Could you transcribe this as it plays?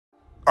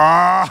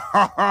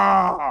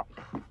Ah!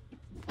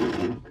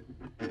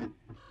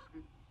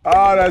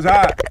 Oh, that's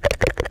hot.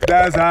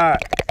 That's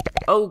hot.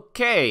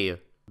 Okay,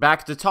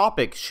 back to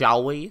topic,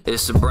 shall we?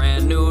 It's a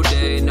brand new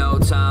day, no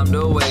time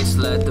to waste.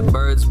 Let the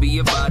birds be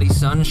your body,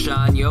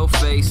 sunshine your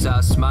face. I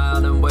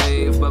smile and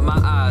wave, but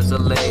my eyes are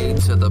laid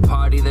to the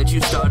party that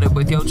you started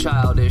with your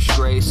childish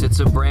grace. It's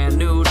a brand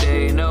new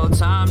day, no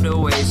time to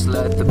waste.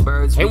 Let the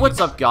birds be. Hey,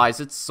 what's up, guys?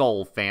 It's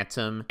Soul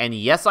Phantom, and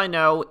yes, I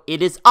know,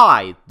 it is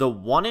I, the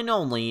one and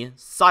only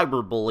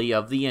cyberbully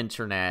of the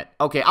internet.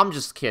 Okay, I'm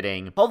just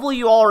kidding. Hopefully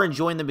you all are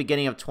enjoying the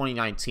beginning of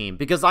 2019,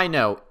 because I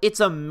know, it's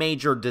a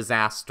major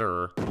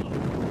disaster.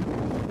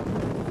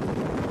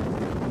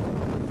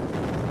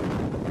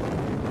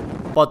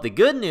 But the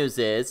good news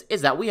is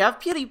that we have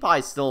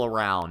PewDiePie still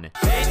around.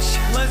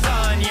 Bitch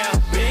lasagna,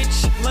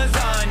 bitch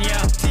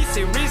lasagna.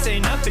 T-Series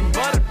ain't nothing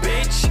but a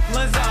bitch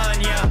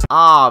lasagna.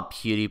 Ah,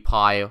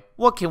 PewDiePie,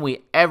 what can we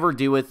ever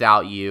do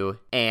without you?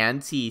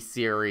 And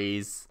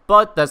T-Series.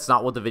 But that's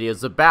not what the video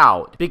is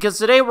about, because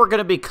today we're going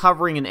to be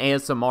covering an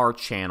ASMR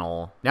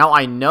channel. Now,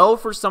 I know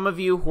for some of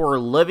you who are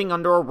living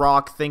under a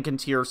rock thinking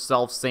to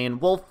yourself saying,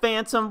 well,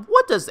 Phantom,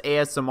 what does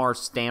ASMR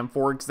stand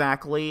for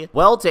exactly?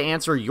 Well, to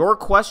answer your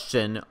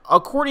question,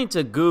 according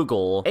to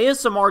Google,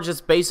 ASMR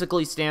just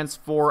basically stands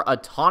for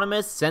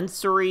Autonomous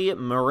Sensory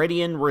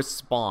Meridian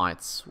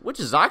Response, which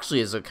is actually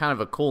a kind of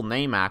a cool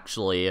name,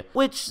 actually,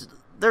 which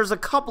there's a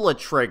couple of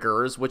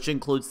triggers, which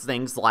includes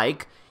things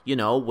like, you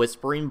know,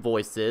 whispering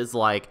voices,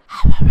 like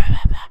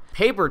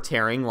paper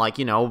tearing, like,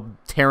 you know,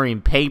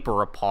 tearing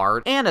paper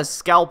apart, and a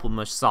scalp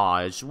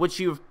massage, which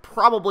you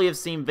probably have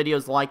seen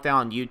videos like that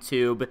on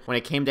YouTube when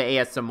it came to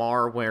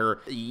ASMR, where,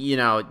 you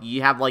know,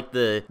 you have like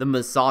the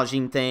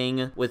massaging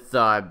thing with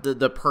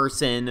the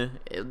person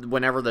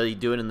whenever they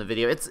do it in the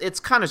video. It's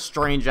kind of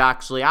strange,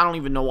 actually. I don't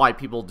even know why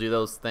people do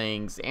those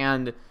things,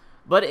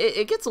 but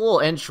it gets a little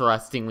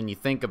interesting when you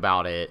think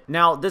about it.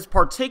 Now, this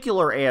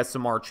particular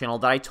ASMR channel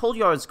that I told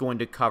you I was going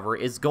to cover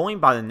is going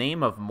by the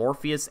name of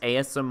Morpheus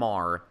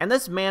ASMR. And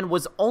this man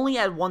was only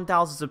at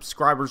 1,000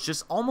 subscribers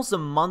just almost a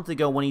month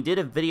ago when he did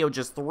a video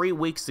just 3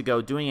 weeks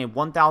ago doing a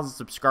 1,000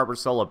 subscriber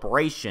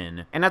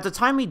celebration. And at the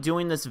time of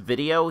doing this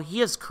video,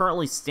 he is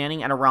currently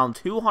standing at around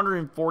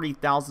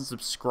 240,000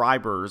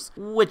 subscribers,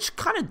 which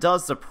kind of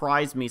does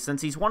surprise me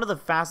since he's one of the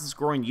fastest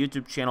growing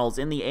YouTube channels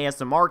in the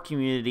ASMR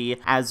community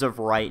as of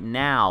right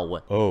now.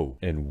 Oh,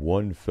 and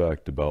one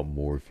fact about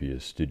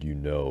Morpheus, did you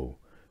know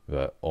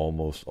that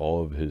almost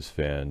all of his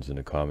fans in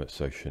the comment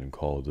section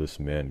call this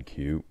man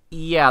cute?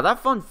 Yeah, that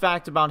fun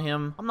fact about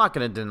him, I'm not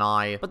gonna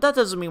deny, but that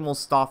doesn't mean we'll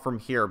stop from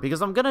here,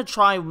 because I'm gonna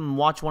try and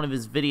watch one of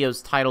his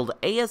videos titled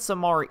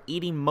ASMR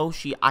Eating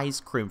Mochi Ice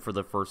Cream for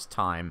the first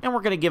time, and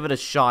we're gonna give it a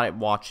shot at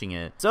watching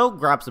it. So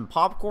grab some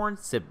popcorn,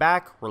 sit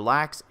back,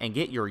 relax, and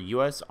get your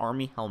US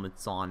Army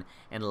helmets on,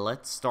 and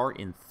let's start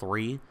in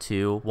 3,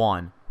 2,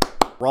 1.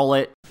 Roll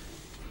it.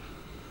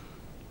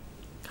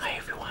 Hi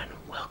everyone,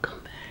 welcome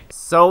back.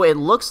 So it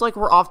looks like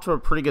we're off to a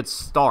pretty good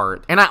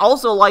start. And I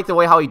also like the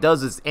way how he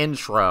does his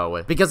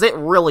intro, because it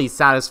really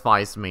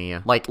satisfies me.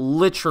 Like,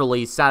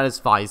 literally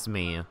satisfies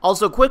me.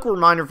 Also, quick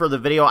reminder for the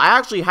video, I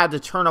actually had to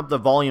turn up the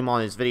volume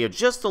on this video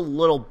just a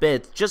little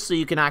bit, just so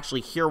you can actually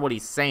hear what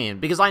he's saying.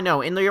 Because I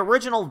know, in the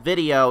original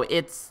video,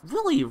 it's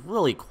really,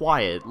 really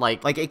quiet.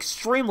 Like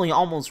extremely,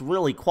 almost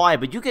really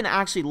quiet, but you can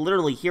actually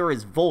literally hear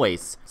his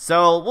voice.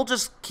 So, we'll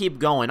just keep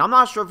going. I'm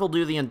not sure if we'll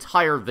do the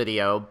entire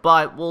video,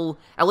 but we'll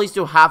at least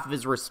do half of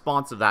his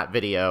response of that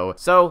video.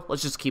 So,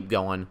 let's just keep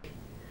going.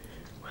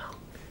 Well,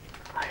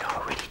 I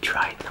already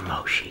tried the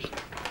mochi,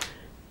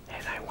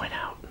 and I went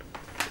out.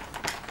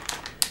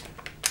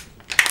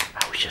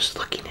 I was just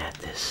looking at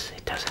this.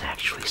 It doesn't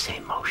actually say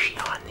mochi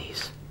on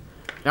these.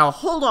 Now,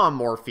 hold on,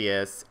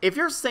 Morpheus. If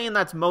you're saying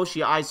that's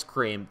Mochi Ice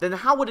Cream, then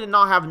how would it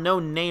not have no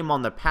name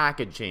on the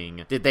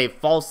packaging? Did they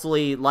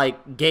falsely,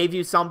 like, gave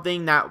you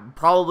something that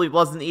probably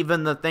wasn't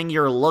even the thing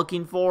you're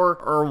looking for?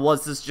 Or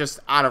was this just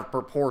out of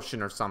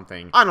proportion or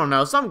something? I don't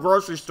know. Some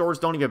grocery stores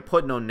don't even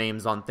put no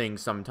names on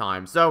things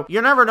sometimes. So,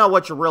 you never know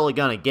what you're really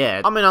gonna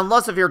get. I mean,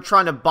 unless if you're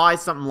trying to buy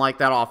something like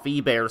that off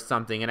eBay or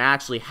something and it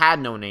actually had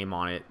no name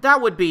on it.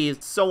 That would be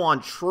so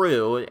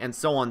untrue and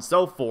so on and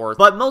so forth.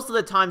 But most of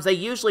the times, they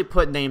usually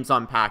put names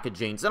on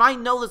packagings, and I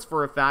know this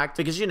for a fact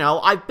because, you know,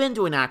 I've been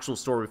to an actual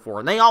store before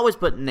and they always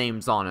put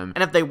names on them,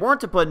 and if they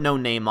weren't to put no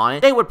name on it,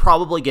 they would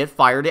probably get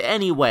fired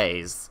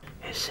anyways.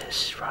 It says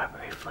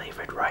strawberry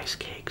flavored rice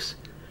cakes,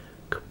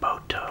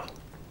 Kuboto,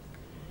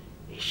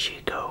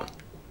 Ichigo,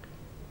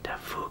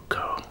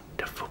 Dafuku,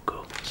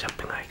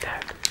 something like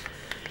that.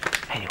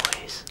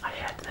 Anyways, I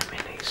had them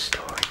in a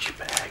storage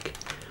bag.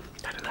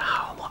 I don't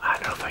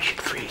know if I should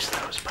freeze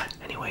those, but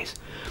anyways,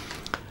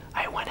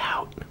 I went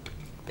out.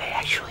 They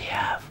actually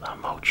have a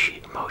Mochi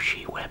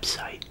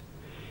website,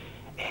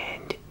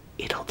 and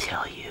it'll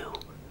tell you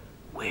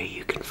where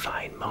you can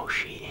find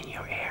Mochi in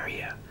your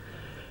area.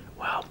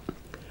 Well,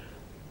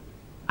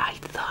 I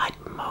thought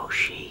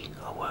Mochi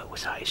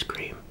was ice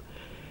cream,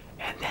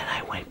 and then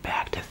I went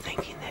back to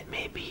thinking that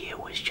maybe it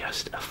was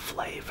just a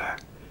flavor,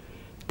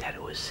 that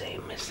it was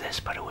same as this,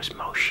 but it was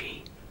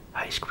Mochi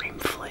ice cream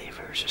flavor.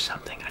 or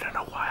something. I don't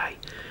know why.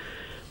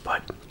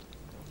 But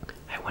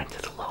I went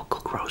to the local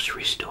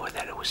grocery store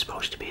that it was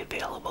supposed to be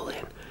available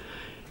in.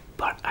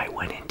 But I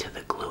went into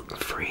the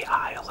gluten-free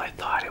aisle. I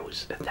thought it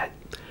was that.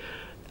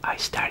 I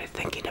started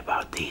thinking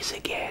about these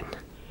again.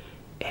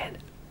 And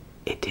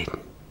it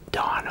didn't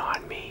dawn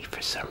on me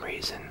for some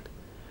reason.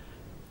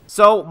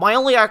 So, my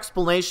only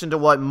explanation to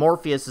what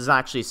Morpheus is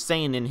actually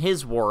saying in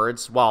his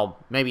words, well,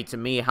 maybe to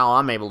me, how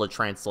I'm able to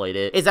translate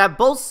it, is that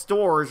both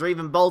stores, or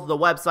even both the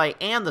website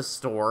and the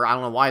store, I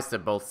don't know why I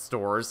said both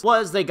stores,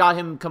 was they got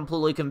him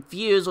completely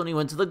confused when he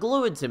went to the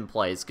gluten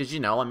place, because,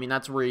 you know, I mean,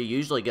 that's where you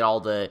usually get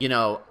all the, you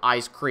know,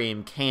 ice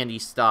cream, candy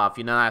stuff,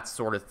 you know, that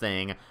sort of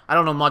thing. I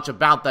don't know much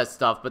about that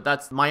stuff, but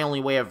that's my only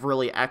way of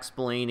really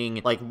explaining,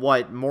 like,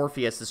 what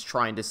Morpheus is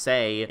trying to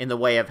say in the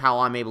way of how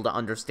I'm able to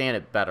understand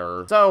it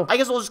better. So, I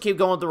guess we'll just keep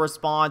going with the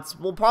response.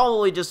 We'll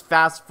probably just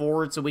fast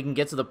forward so we can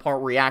get to the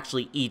part where he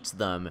actually eats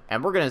them.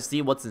 And we're gonna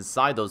see what's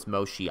inside those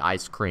Mochi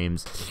ice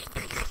creams.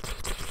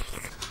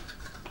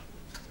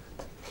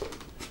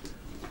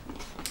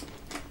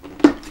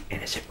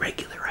 And is it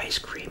regular ice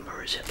cream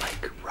or is it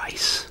like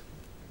rice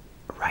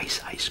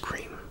ice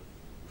cream?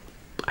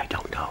 I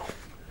don't know.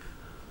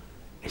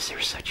 Is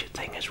there such a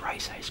thing as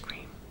rice ice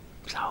cream?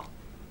 So,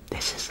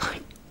 this is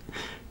like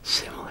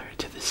similar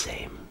to the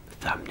same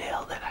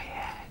thumbnail that I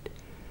had.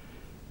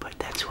 But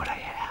that's what I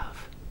have.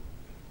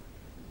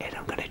 And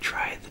I'm gonna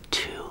try the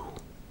two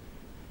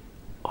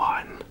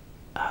on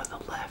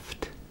the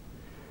left.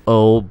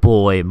 Oh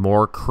boy,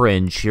 more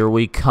cringe, here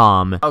we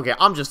come. Okay,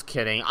 I'm just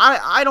kidding.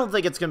 I don't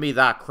think it's gonna be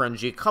that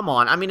cringy, come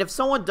on. I mean, if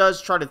someone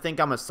does try to think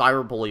I'm a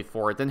cyberbully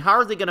for it, then how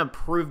are they gonna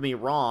prove me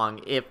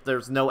wrong if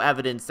there's no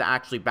evidence to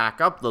actually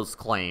back up those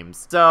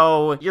claims?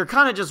 So, you're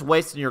kinda just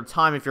wasting your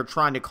time if you're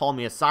trying to call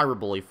me a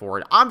cyberbully for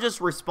it. I'm just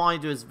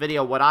responding to his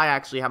video what I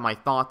actually have my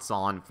thoughts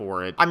on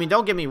for it. I mean,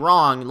 don't get me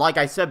wrong, like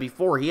I said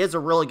before, he is a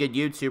really good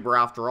YouTuber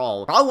after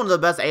all. Probably one of the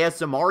best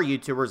ASMR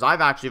YouTubers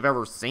I've actually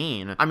ever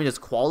seen. I mean, his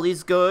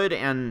quality's good,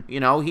 and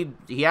you know,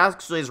 he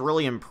actually has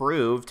really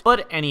improved.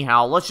 But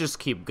anyhow, let's just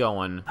keep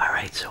going.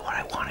 Alright, so what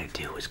I want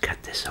to do is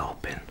cut this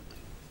open.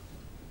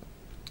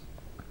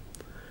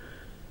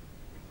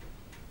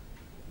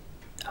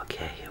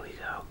 Okay, here we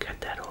go. Cut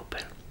that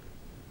open.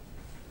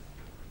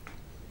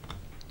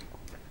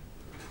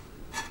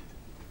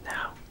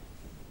 Now,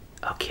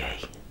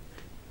 okay,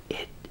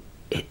 it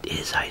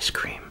is ice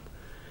cream.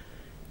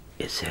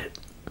 Is it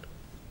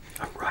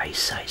a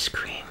rice ice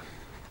cream?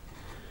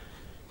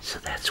 So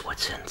that's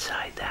what's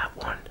inside that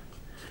one.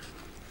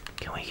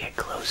 Can we get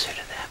closer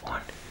to that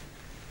one?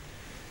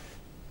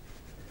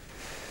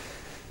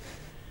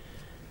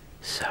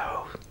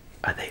 So,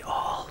 are they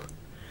all?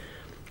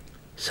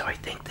 So I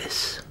think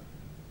this...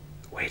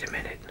 Wait a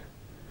minute.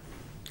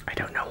 I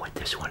don't know what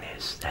this one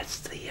is. That's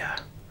the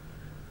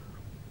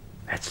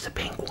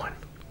pink one.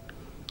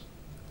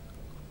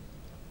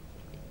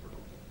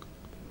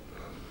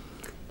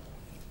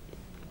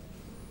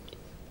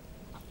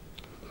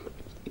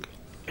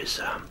 Is,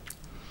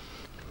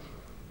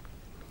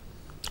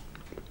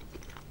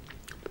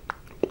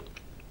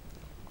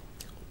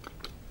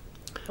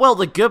 Well,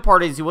 the good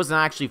part is he wasn't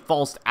actually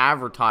false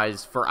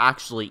advertised for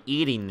actually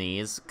eating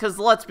these, because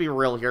let's be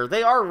real here,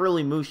 they are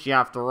really mushy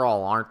after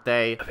all, aren't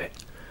they? of it.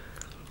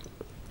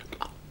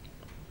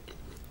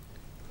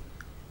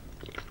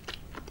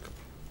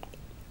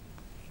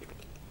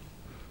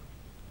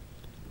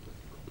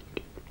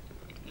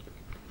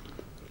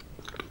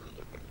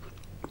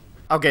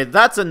 Okay,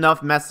 that's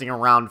enough messing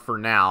around for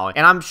now,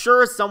 and I'm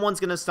sure someone's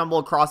gonna stumble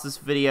across this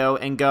video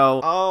and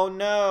go, oh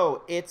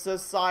no, it's a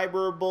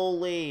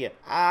cyberbully,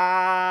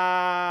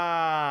 ah,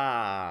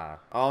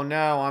 oh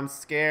no, I'm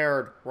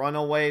scared, run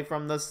away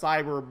from the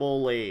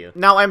cyberbully.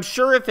 Now, I'm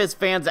sure if his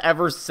fans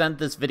ever sent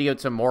this video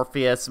to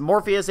Morpheus,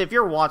 if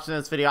you're watching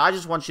this video, I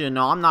just want you to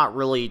know I'm not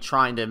really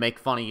trying to make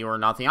fun of you or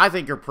nothing. I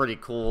think you're pretty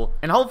cool,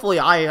 and hopefully,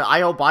 I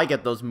hope I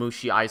get those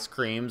Mochi ice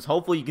creams.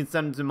 Hopefully you can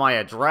send them to my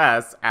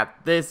address at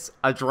this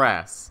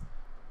address.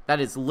 That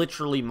is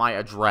literally my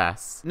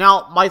address.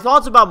 Now, my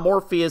thoughts about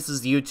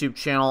Morpheus's YouTube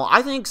channel,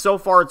 I think so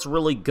far it's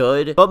really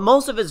good, but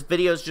most of his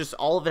videos, just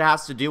all of it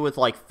has to do with,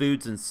 like,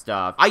 foods and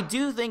stuff. I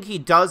do think he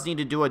does need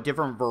to do a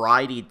different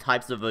variety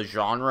types of a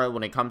genre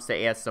when it comes to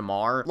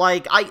ASMR.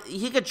 Like,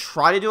 he could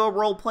try to do a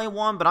roleplay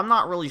one, but I'm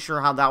not really sure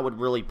how that would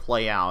really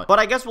play out. But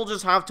I guess we'll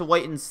just have to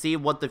wait and see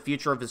what the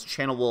future of his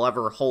channel will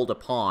ever hold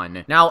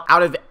upon. Now,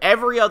 out of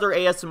every other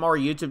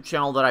ASMR YouTube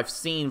channel that I've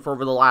seen for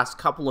over the last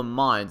couple of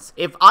months,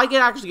 if I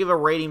could actually give a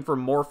rating for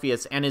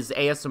Morpheus and his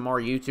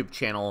ASMR YouTube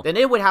channel, then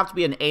it would have to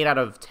be an 8 out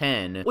of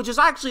 10, which is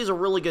actually a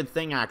really good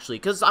thing, actually,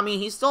 because, I mean,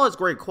 he still has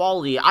great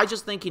quality. I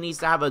just think he needs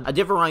to have a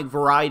different, like,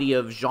 variety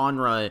of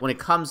genre when it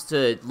comes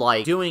to,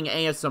 like, doing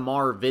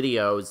ASMR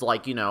videos,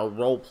 like, you know,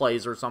 role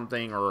plays or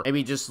something, or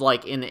maybe just,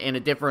 like, in a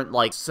different,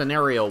 like,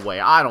 scenario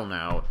way. I don't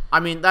know. I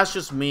mean, that's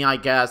just me, I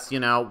guess, you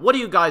know. What do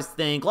you guys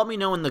think? Let me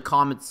know in the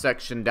comments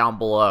section down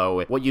below.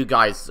 below what you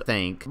guys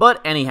think.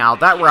 But anyhow,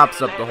 that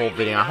wraps up the whole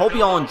video. I hope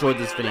you all enjoyed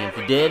this video. If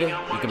you did,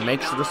 you can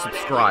make sure to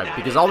subscribe,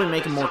 because I'll be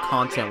making more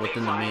content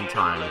within the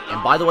meantime.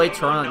 And by the way,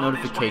 turn on that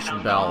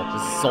notification bell.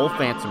 This is Soul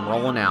Phantom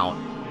rolling out.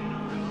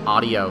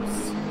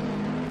 Adios.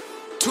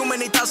 Too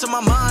many thoughts on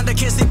my mind, I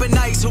can't sleep at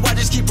night, so I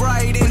just keep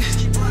writing.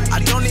 I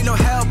don't need no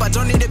help, I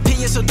don't need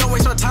opinions, so don't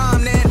waste my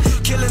time then.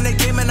 Killing the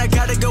game and I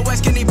gotta go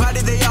ask